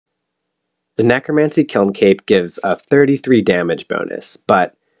The Necromancy Kiln Cape gives a 33 damage bonus,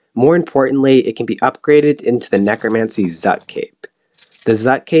 but more importantly, it can be upgraded into the Necromancy Zut Cape. The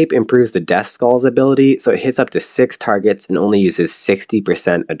Zut Cape improves the Death Skull's ability, so it hits up to 6 targets and only uses 60%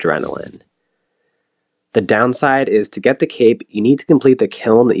 adrenaline. The downside is to get the cape, you need to complete the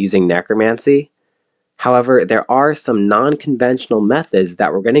Kiln using Necromancy. However, there are some non-conventional methods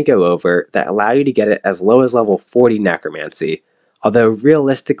that we're going to go over that allow you to get it as low as level 40 Necromancy, although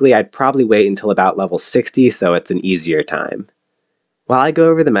realistically I'd probably wait until about level 60 so it's an easier time. While I go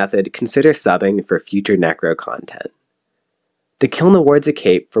over the method, consider subbing for future necro content. The Kiln awards a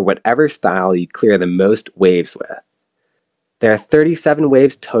cape for whatever style you clear the most waves with. There are 37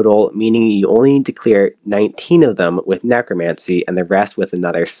 waves total, meaning you only need to clear 19 of them with Necromancy and the rest with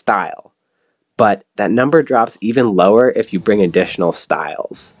another style. But that number drops even lower if you bring additional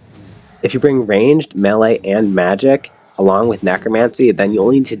styles. If you bring ranged, melee, and magic, along with Necromancy, then you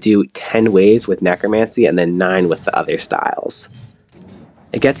only need to do 10 waves with Necromancy and then 9 with the other styles.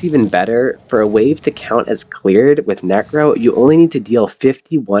 It gets even better. For a wave to count as cleared with Necro, you only need to deal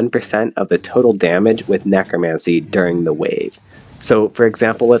 51% of the total damage with Necromancy during the wave. So for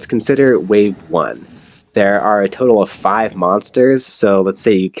example, let's consider wave 1. There are a total of 5 monsters, so let's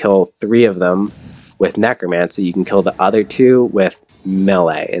say you kill 3 of them with Necromancy, you can kill the other 2 with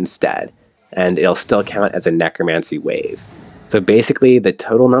melee instead, and it'll still count as a Necromancy wave. So basically, the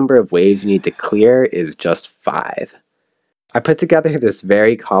total number of waves you need to clear is just 5. I put together this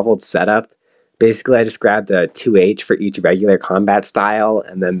very cobbled setup. Basically, I just grabbed a 2H for each regular combat style,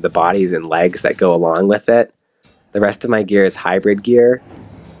 and then the bodies and legs that go along with it. The rest of my gear is hybrid gear.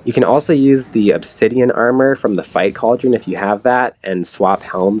 You can also use the obsidian armor from the fight cauldron if you have that, and swap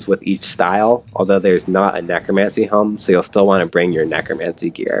helms with each style, although there's not a Necromancy helm, so you'll still want to bring your Necromancy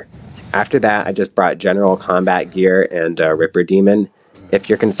gear. After that, I just brought general combat gear and a Ripper Demon. If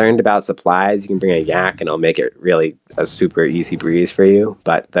you're concerned about supplies, you can bring a yak and it'll make it really a super easy breeze for you,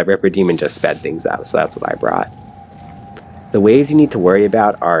 but the Ripper Demon just sped things up, so that's what I brought. The waves you need to worry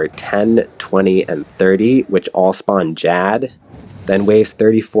about are 10, 20, and 30, which all spawn Jad. Then waves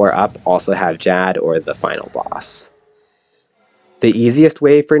 34 up also have Jad or the final boss. The easiest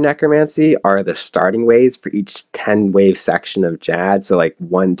wave for Necromancy are the starting waves for each 10 wave section of Jad, so like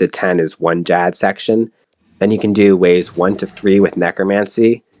 1 to 10 is one Jad section. Then you can do waves 1 to 3 with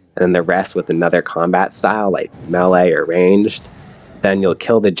Necromancy, and then the rest with another combat style like melee or ranged. Then you'll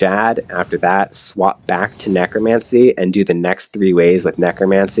kill the Jad. After that, swap back to Necromancy and do the next 3 waves with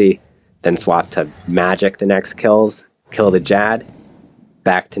Necromancy. Then swap to magic the next kills, kill the Jad,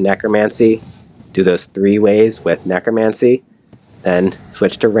 back to Necromancy, do those 3 waves with Necromancy, then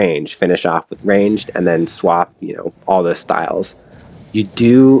switch to range, finish off with ranged, and then swap, all those styles. You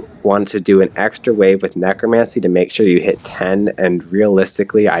do want to do an extra wave with Necromancy to make sure you hit 10, and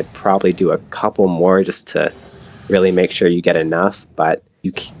realistically I'd probably do a couple more just to really make sure you get enough, but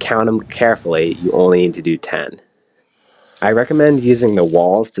you count them carefully, you only need to do 10. I recommend using the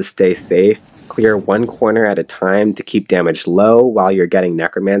walls to stay safe. Clear one corner at a time to keep damage low while you're getting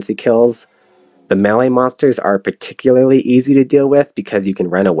Necromancy kills. The melee monsters are particularly easy to deal with because you can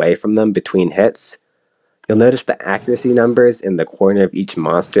run away from them between hits. You'll notice the accuracy numbers in the corner of each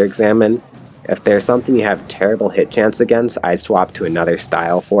monster examine. If there's something you have terrible hit chance against, I'd swap to another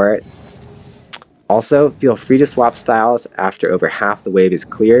style for it. Also, feel free to swap styles after over half the wave is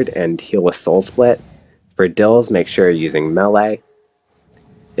cleared and heal with Soul Split. For dills, make sure you're using melee.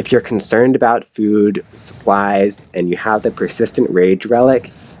 If you're concerned about food, supplies, and you have the Persistent Rage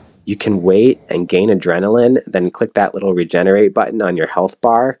Relic, you can wait and gain adrenaline, then click that little regenerate button on your health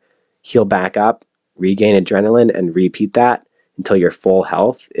bar, heal back up, regain adrenaline, and repeat that until you're full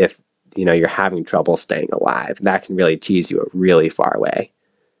health if you're having trouble staying alive. That can really cheese you a really far way.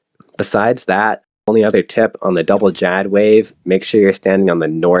 Besides that, only other tip on the double Jad wave, make sure you're standing on the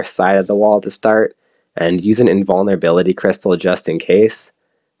north side of the wall to start, and use an invulnerability crystal just in case.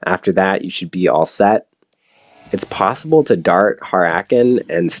 After that, you should be all set. It's possible to dart Harakan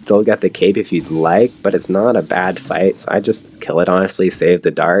and still get the cape if you'd like, but it's not a bad fight, so I just kill it honestly, save the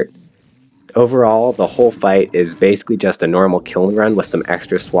dart. Overall, the whole fight is basically just a normal Kiln run with some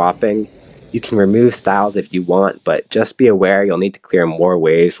extra swapping. You can remove styles if you want, but just be aware you'll need to clear more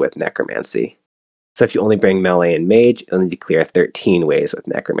waves with Necromancy. So if you only bring melee and mage, you'll need to clear 13 waves with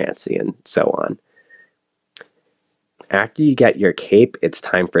Necromancy, and so on. After you get your cape, it's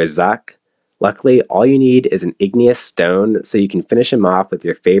time for Zuck. Luckily, all you need is an igneous stone, so you can finish him off with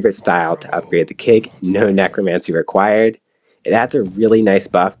your favorite style to upgrade the cape, no Necromancy required. It adds a really nice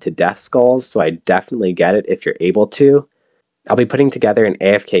buff to Death Skulls, so I definitely get it if you're able to. I'll be putting together an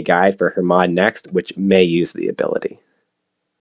AFK guide for her mod next, which may use the ability.